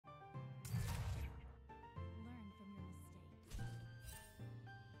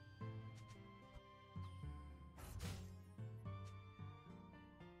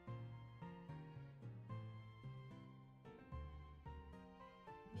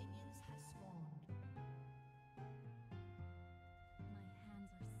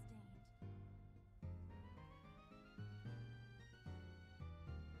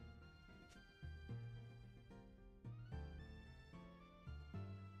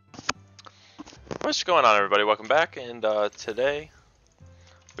What's going on, everybody? Welcome back, and today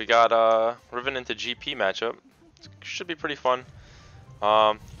we got Riven into GP matchup. Should be pretty fun.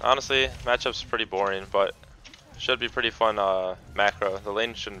 Honestly, matchup's pretty boring, but should be pretty fun macro. The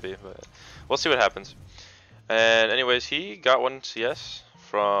lane shouldn't be, but we'll see what happens. And anyways, he got one CS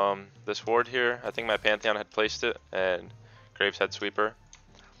from this ward here. I think my Pantheon had placed it, and Graves had sweeper.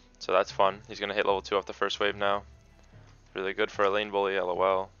 So that's fun. He's gonna hit level 2 off the first wave now. Really good for a lane bully,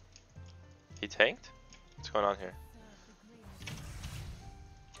 lol. He tanked? What's going on here?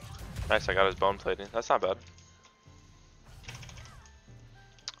 Nice, I got his bone plating. That's not bad.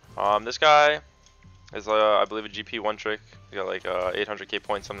 This guy is, I believe, a GP one trick. He got like 800k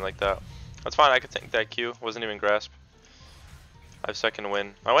points, something like that. That's fine. I could tank that Q. Wasn't even grasp. I have second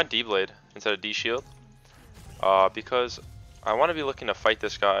win. I went D blade instead of D shield because I want to be looking to fight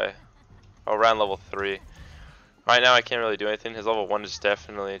this guy around level 3. Right now, I can't really do anything. His level 1 is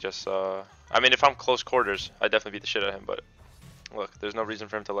definitely just. I mean, if I'm close quarters, I definitely beat the shit out of him. But look, there's no reason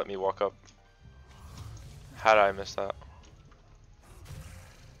for him to let me walk up. How did I miss that?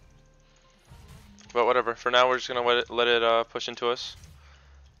 But whatever. For now, we're just gonna let it push into us,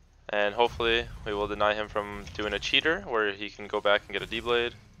 and hopefully, we will deny him from doing a cheater where he can go back and get a D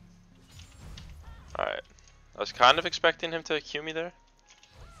blade. All right. I was kind of expecting him to Q me there.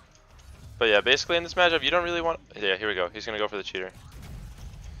 But yeah, basically in this matchup, you don't really want. Yeah, here we go. He's gonna go for the cheater.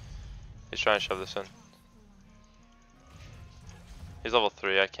 He's trying to shove this in. He's level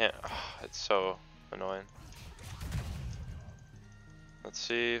 3. I can't. Oh, it's so annoying. Let's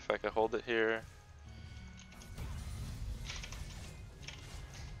see if I can hold it here.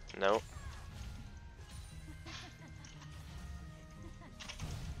 Nope.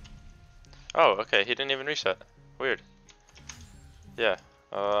 Oh, okay. He didn't even reset. Weird. Yeah.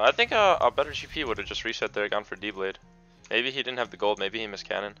 I think a better GP would have just reset there, gone for D blade. Maybe he didn't have the gold. Maybe he missed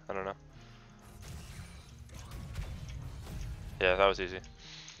cannon. I don't know. Yeah, that was easy.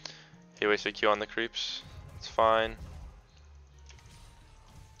 He wasted Q on the creeps. It's fine.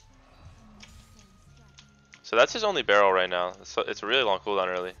 So that's his only barrel right now. It's a really long cooldown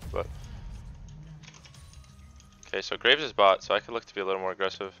early, but okay. So Graves is bot, so I could look to be a little more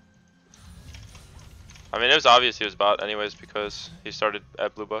aggressive. I mean, it was obvious he was bot anyways because he started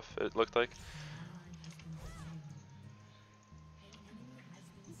at blue buff. It looked like.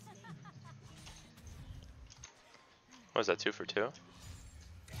 What was that, 2 for 2?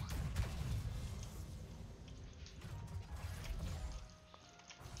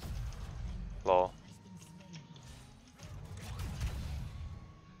 Lol.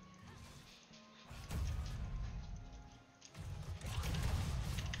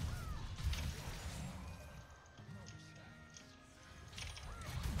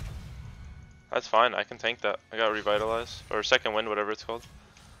 That's fine, I can tank that. I got revitalize, or second wind, whatever it's called.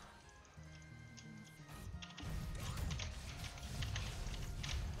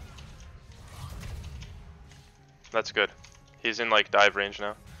 That's good. He's in like dive range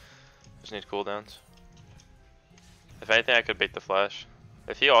now. Just need cooldowns. If anything, I could bait the flash.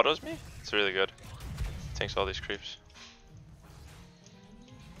 If he autos me, it's really good. Tanks all these creeps.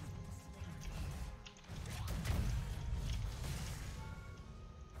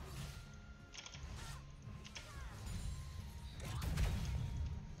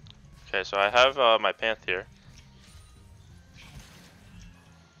 Okay, so I have my Panth here.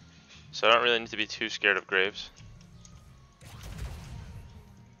 So I don't really need to be too scared of Graves.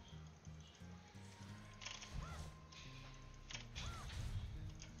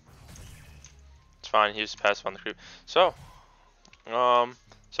 It's fine, he used passive on the creep. So,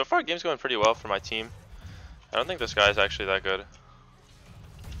 so far game's going pretty well for my team. I don't think this guy is actually that good.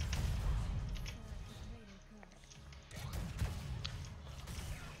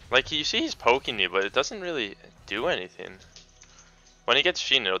 Like, you see he's poking me, but it doesn't really do anything. When he gets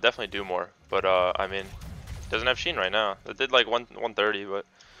Sheen, it'll definitely do more. But, I mean, it doesn't have Sheen right now. It did like 130, but...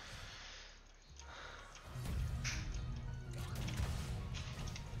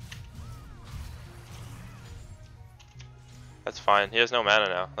 That's fine. He has no mana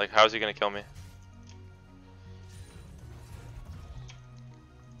now. Like, how is he gonna kill me?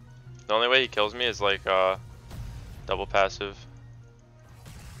 The only way he kills me is like, double passive.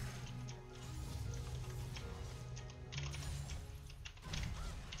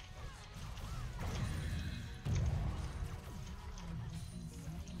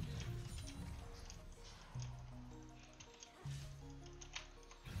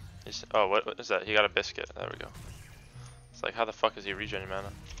 Oh, what is that? He got a biscuit. There we go. It's like, how the fuck is he regenerating mana?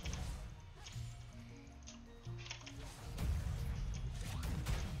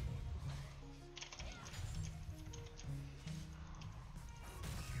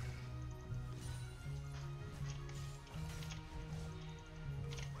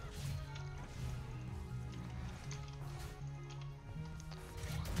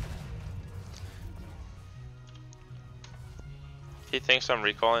 He thinks I'm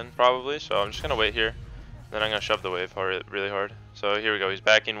recalling probably, so I'm just gonna wait here. Then I'm gonna shove the wave hard, really hard. So here we go. He's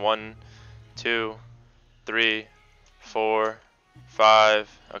backing 1, 2, 3, 4,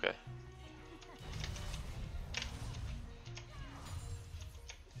 5. Okay.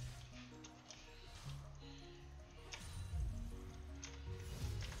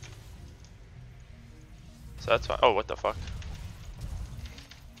 So that's fine. Oh, what the fuck?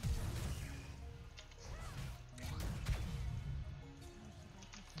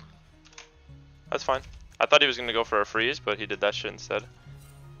 That's fine. I thought he was gonna go for a freeze, but he did that shit instead.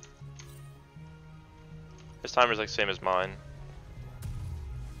 His timer's like same as mine.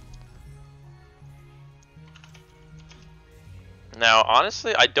 Now,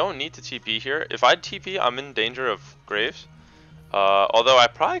 honestly, I don't need to TP here. If I TP, I'm in danger of Graves. Although I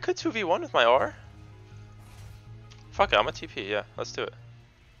probably could 2v1 with my R. Fuck it, I'm a TP, yeah, let's do it.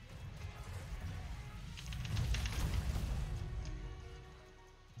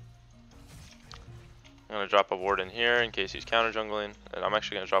 I'm gonna drop a ward in here in case he's counter jungling, and I'm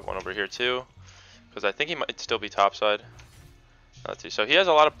actually gonna drop one over here too, because I think he might still be topside. Let's see, so he has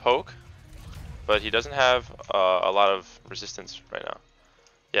a lot of poke, but he doesn't have a lot of resistance right now.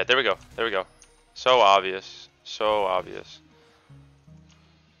 Yeah, there we go, there we go. So obvious, so obvious.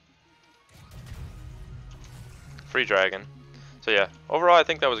 Free dragon. So yeah, overall I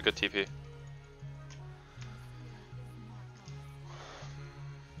think that was a good TP.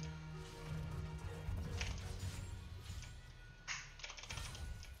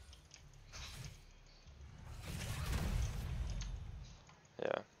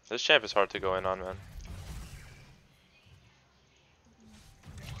 Yeah, this champ is hard to go in on, man.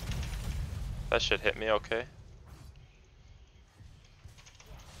 That shit hit me okay.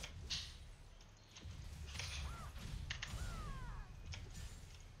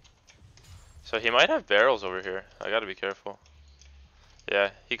 So he might have barrels over here. I gotta be careful. Yeah,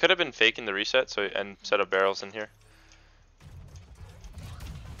 he could have been faking the reset and set up barrels in here.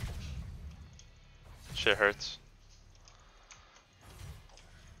 Shit hurts.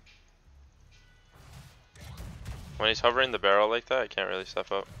 When he's hovering the barrel like that, I can't really step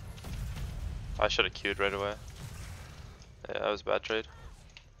up. I should have queued right away. Yeah, that was a bad trade.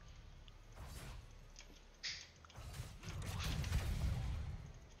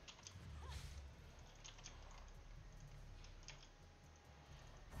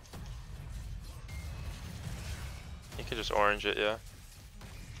 He could just orange it, yeah.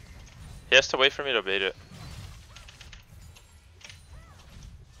 He has to wait for me to bait it.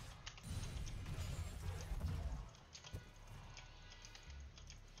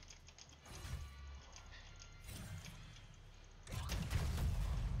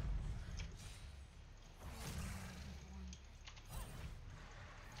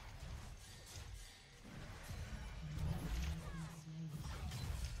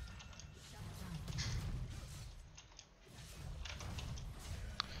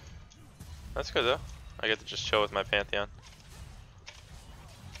 That's good though. I get to just chill with my Pantheon.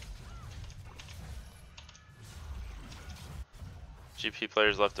 GP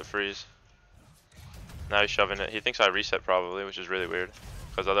players left to freeze. Now he's shoving it. He thinks I reset probably, which is really weird.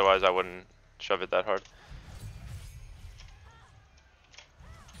 Because otherwise I wouldn't shove it that hard.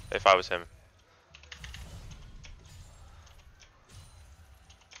 If I was him.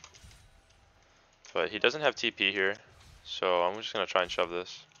 But he doesn't have TP here. So I'm just going to try and shove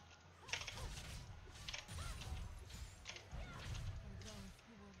this.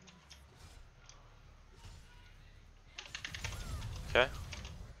 Okay.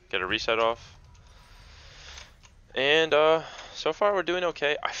 Get a reset off. And so far we're doing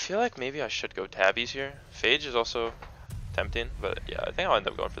okay. I feel like maybe I should go tabbies here. Phage is also tempting, but yeah, I think I'll end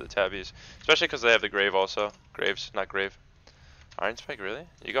up going for the tabbies. Especially because they have the Grave also. Graves, not Grave. Iron Spike, really?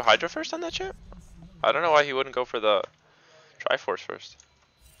 You go Hydra first on that champ? I don't know why he wouldn't go for the Triforce first.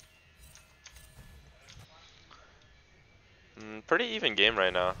 Pretty even game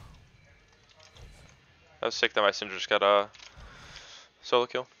right now. That was sick that my Syndra just got a solo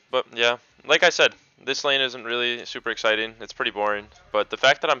kill. But yeah, like I said, this lane isn't really super exciting. It's pretty boring. But the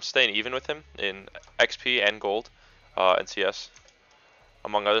fact that I'm staying even with him in XP and gold and CS,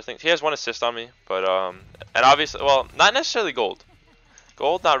 among other things. He has 1 assist on me, but and obviously, well, not necessarily gold.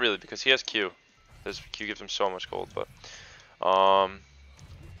 Gold, not really, because he has Q. His Q gives him so much gold, but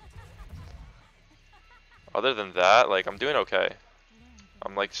other than that, like, I'm doing okay.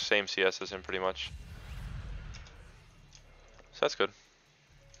 I'm like same CS as him pretty much. So that's good.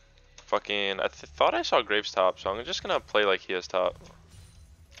 Fucking, I thought I saw Graves top, so I'm just gonna play like he has top.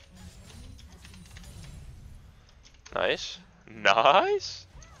 Nice. Nice.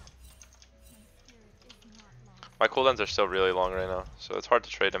 My cooldowns are still really long right now, so it's hard to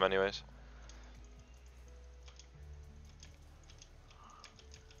trade him anyways.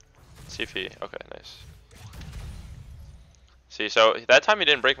 See if he, okay, nice. See, so that time he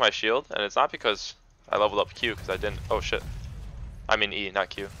didn't break my shield, and it's not because I leveled up Q, because I didn't, oh shit. I mean E,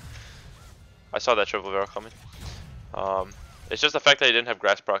 not Q. I saw that triple barrel coming. It's just the fact that he didn't have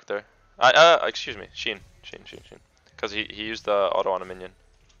grass proc there. Excuse me, Sheen. Because he used the auto on a minion.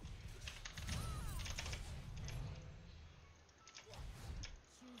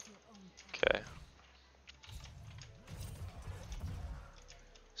 Okay.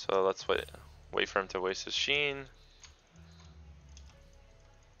 So let's wait for him to waste his Sheen.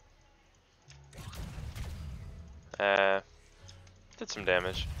 Did some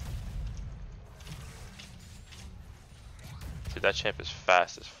damage. Dude, that champ is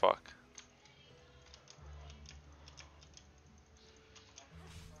fast as fuck.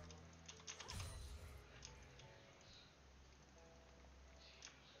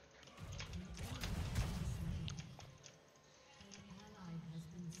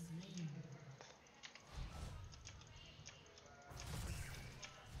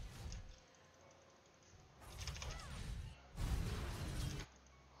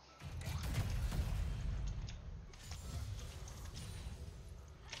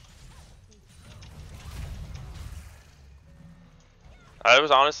 It was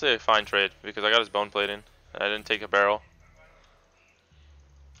honestly a fine trade because I got his bone plating and I didn't take a barrel.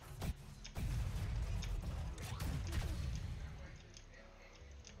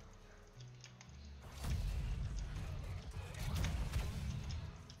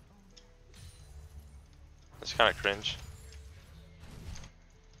 It's kind of cringe.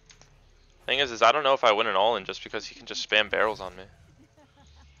 Thing is I don't know if I win an all-in just because he can just spam barrels on me.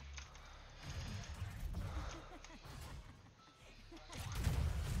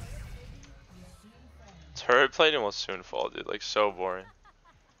 Turret plating will soon fall, dude. Like, so boring.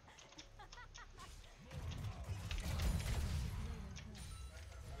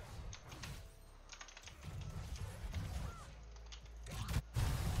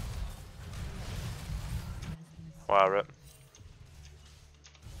 Wow, rip.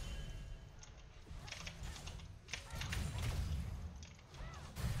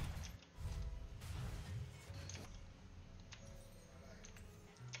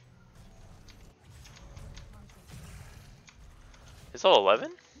 It's all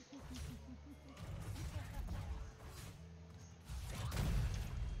 11?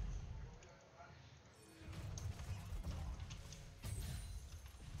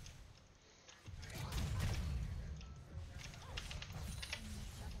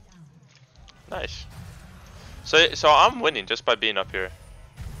 Nice. So I'm winning just by being up here.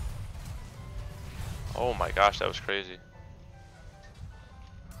 Oh my gosh, that was crazy.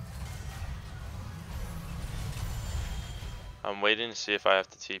 I'm waiting to see if I have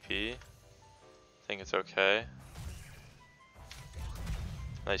to TP. I think it's okay.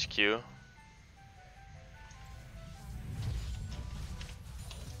 Nice Q.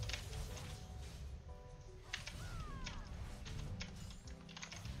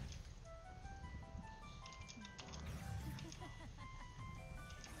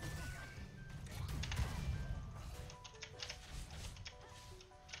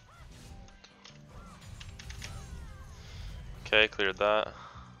 Okay, cleared that.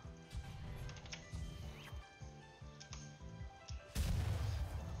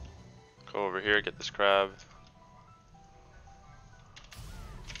 Go over here, get this crab.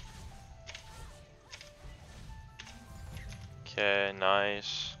 Okay,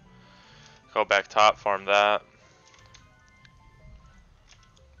 nice. Go back top, farm that.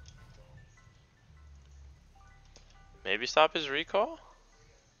 Maybe stop his recall?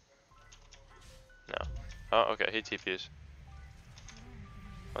 No. Oh, okay, he TPs.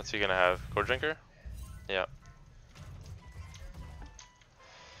 What's he gonna have? Core drinker? Yeah.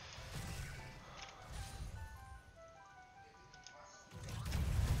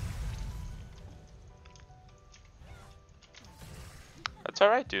 That's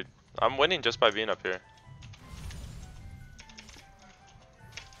alright, dude. I'm winning just by being up here.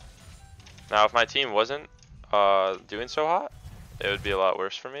 Now, if my team wasn't doing so hot, it would be a lot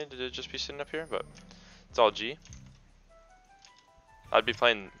worse for me to just be sitting up here, but it's all G. I'd be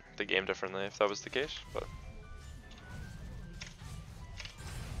playing the game differently if that was the case, but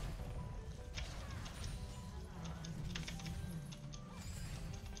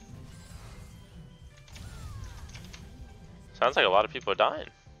sounds like a lot of people are dying.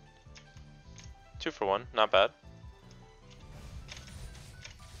 2 for 1, not bad.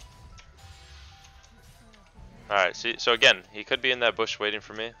 Alright, see, so again, he could be in that bush waiting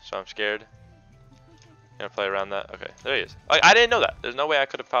for me, so I'm scared. Gonna play around that. Okay, there he is. Like, I didn't know that. There's no way I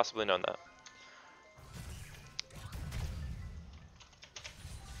could have possibly known that.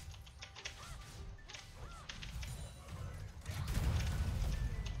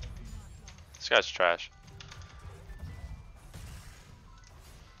 This guy's trash.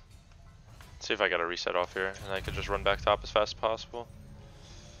 Let's see if I got a reset off here and I could just run back top as fast as possible.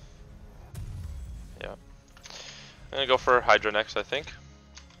 Yeah. I'm gonna go for Hydra next, I think.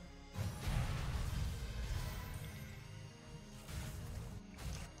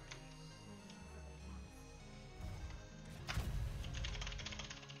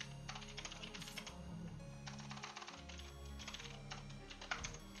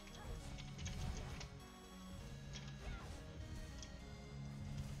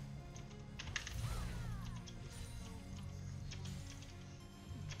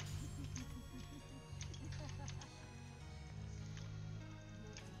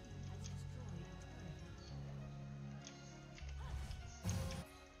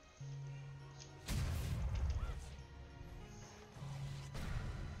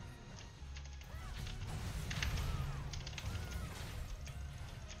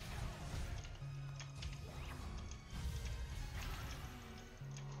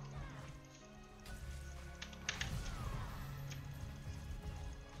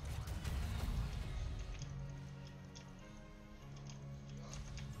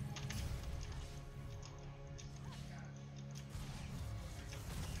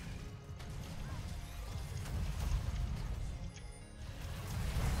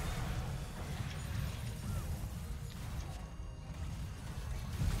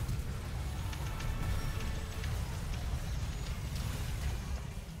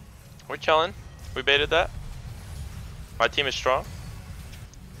 We're chilling. We baited that. My team is strong.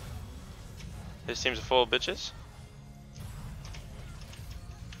 His team's full of bitches.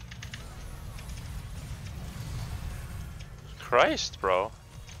 Christ, bro.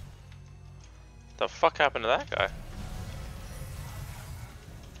 The fuck happened to that guy?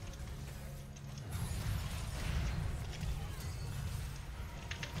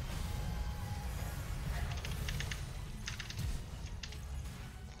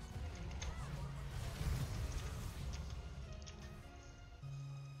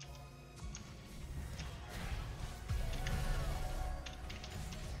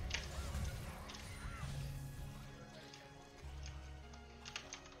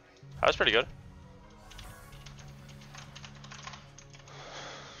 That was pretty good.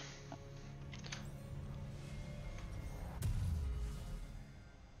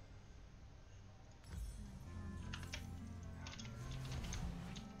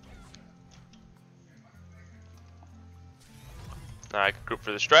 Now I can group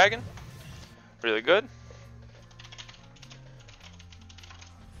for this dragon. Really good.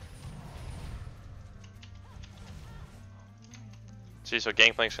 See, so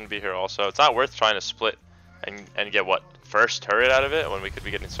Gangplank's gonna be here also. It's not worth trying to split and get what, first turret out of it when we could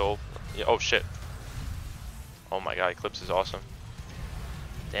be getting soul. Yeah, oh shit. Oh my god, Eclipse is awesome.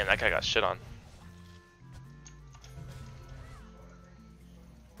 Damn, that guy got shit on.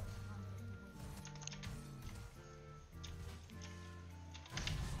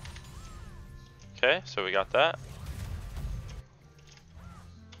 Okay, so we got that.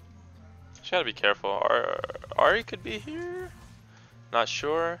 Just gotta be careful. Ari could be here. Not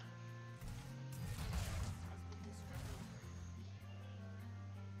sure.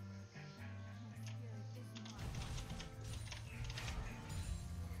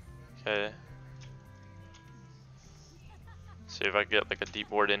 Okay. See if I can get like a deep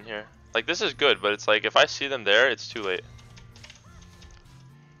ward in here. Like this is good, but it's like if I see them there, it's too late.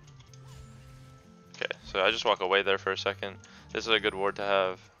 Okay, so I just walk away there for a second. This is a good ward to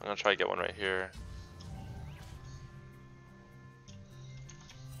have. I'm gonna try to get one right here.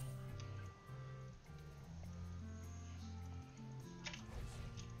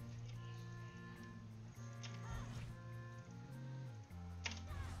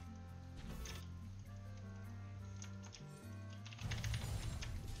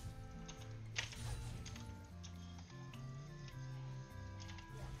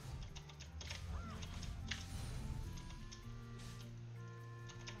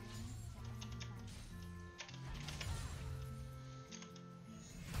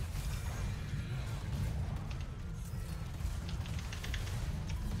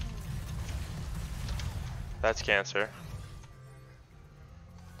 That's cancer.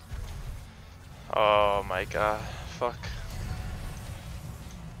 Oh my god, fuck.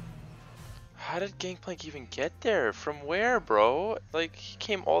 How did Gangplank even get there? From where, bro? Like, he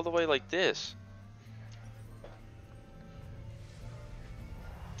came all the way like this.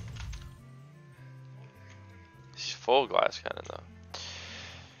 full glass cannon though.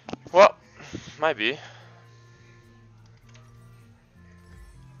 Well, might be.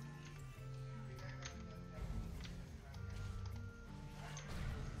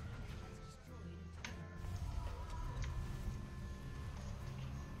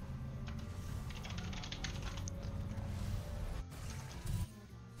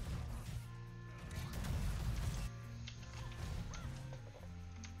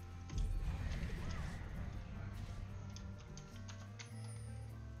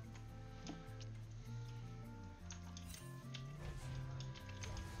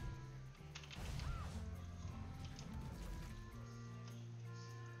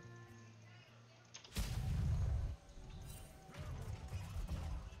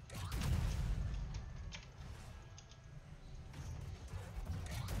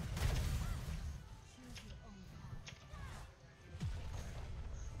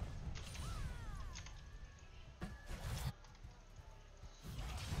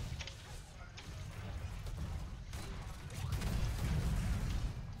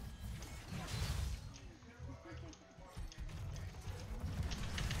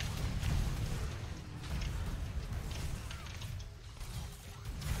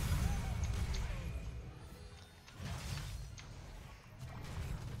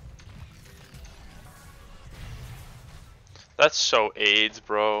 That's so AIDS,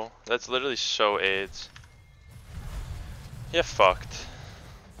 bro. That's literally so AIDS. You're fucked.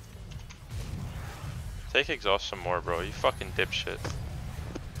 Take exhaust some more, bro. You fucking dipshit.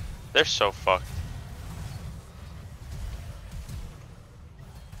 They're so fucked.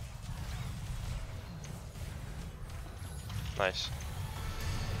 Nice.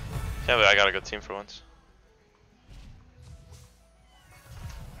 Can't believe I got a good team for once.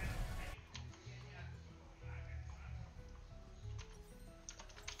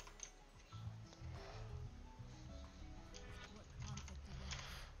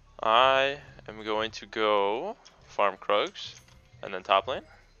 I am going to go farm Krugs and then top lane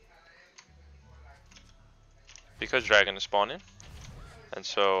because dragon is spawning, and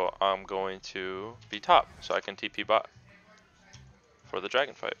so I'm going to be top so I can TP bot for the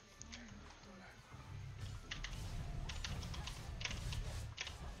dragon fight.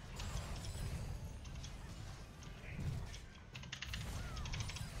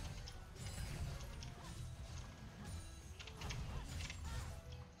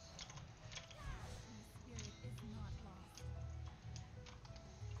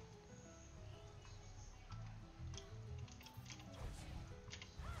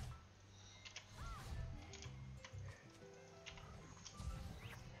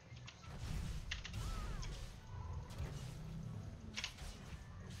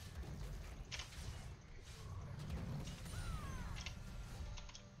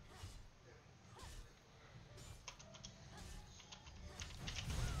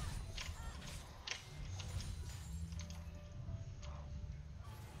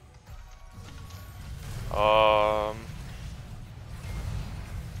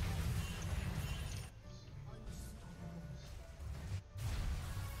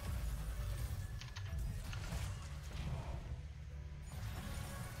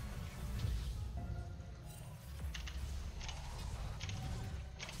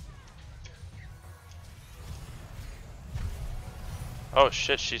 Oh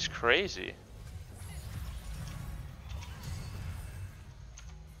shit, she's crazy.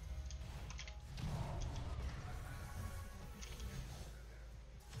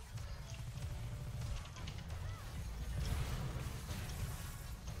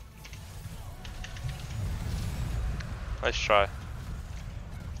 Nice try.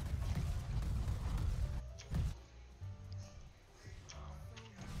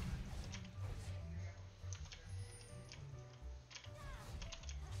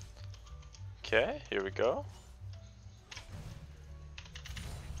 Okay, here we go.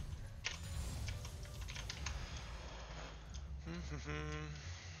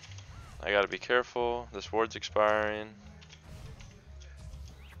 I gotta be careful. This ward's expiring.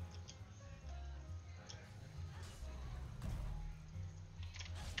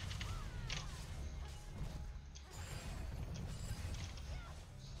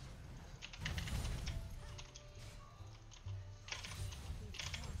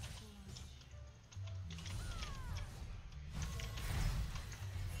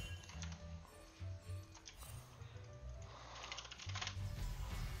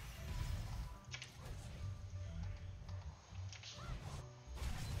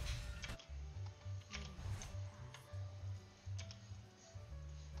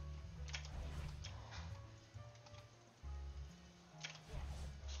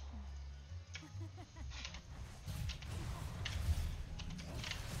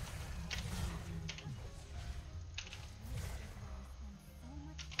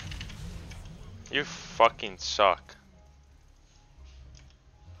 You fucking suck.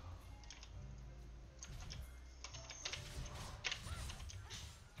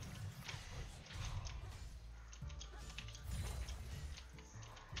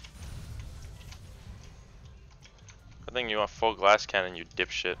 I think you want full glass cannon, you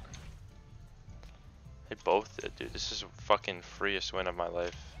dipshit. They both did, dude. This is the fucking freest win of my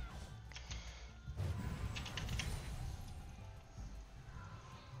life.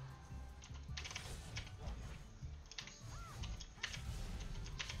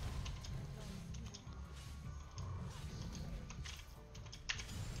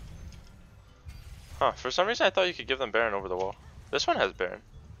 Huh, for some reason I thought you could give them Baron over the wall. This one has Baron.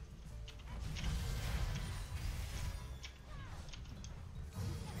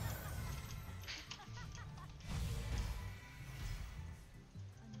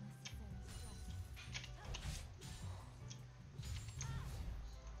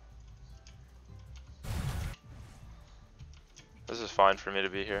 This is fine for me to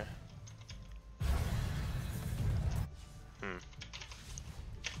be here.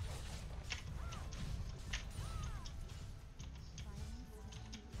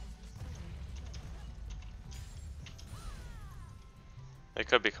 They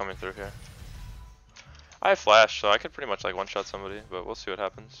could be coming through here. I have flash, so I could pretty much like one-shot somebody, but we'll see what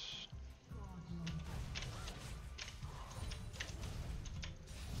happens.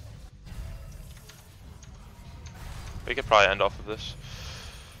 We could probably end off of this.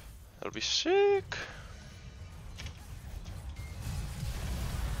 That'll be sick.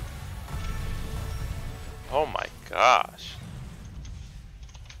 Oh my gosh.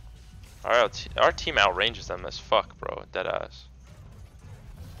 Our team outranges them as fuck, bro. Deadass.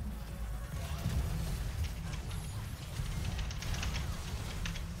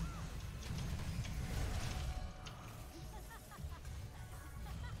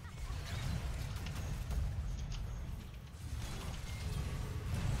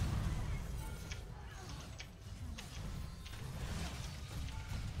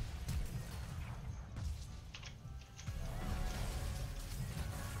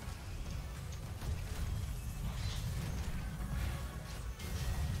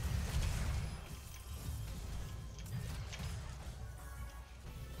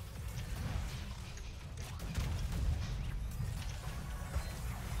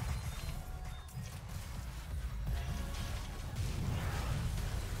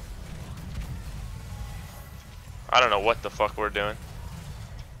 I don't know what the fuck we're doing.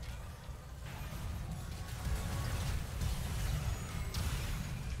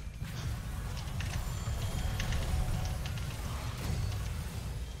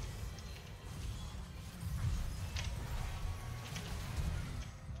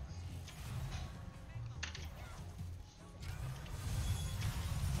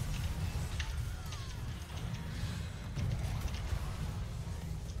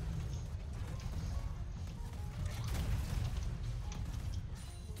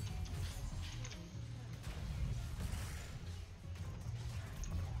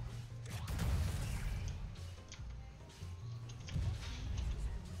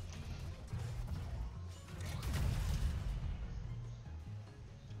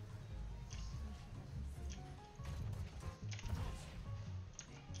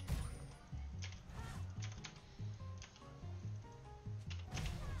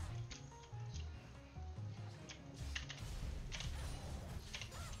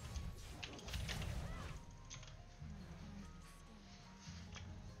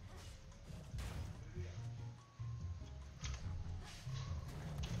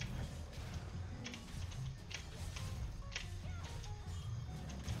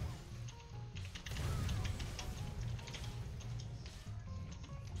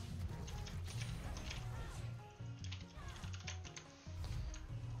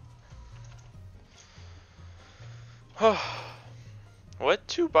 What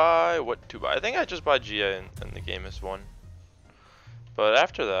to buy? What to buy? I think I just buy GA and the game is won. But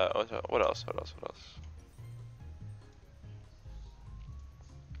after that, what else? What else? What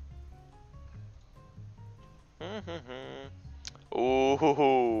else?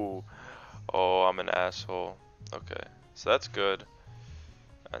 Ooh. Oh, I'm an asshole. Okay, so that's good.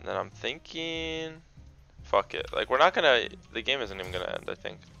 And then I'm thinking, fuck it. Like, we're not gonna, the game isn't even gonna end, I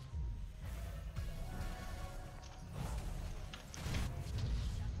think.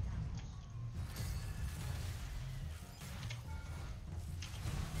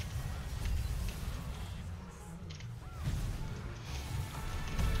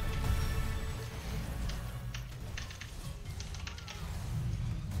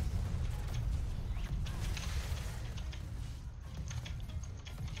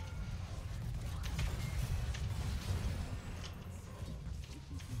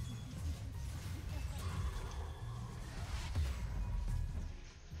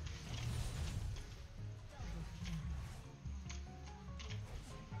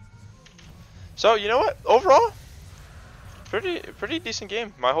 So you know what? Overall, pretty decent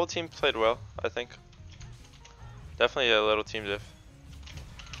game. My whole team played well, I think. Definitely a little team diff.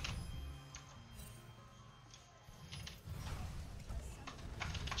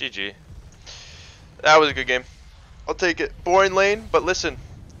 GG. That was a good game. I'll take it. Boring lane, but listen.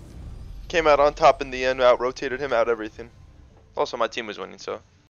 Came out on top in the end, out rotated him, out everything. Also, my team was winning, so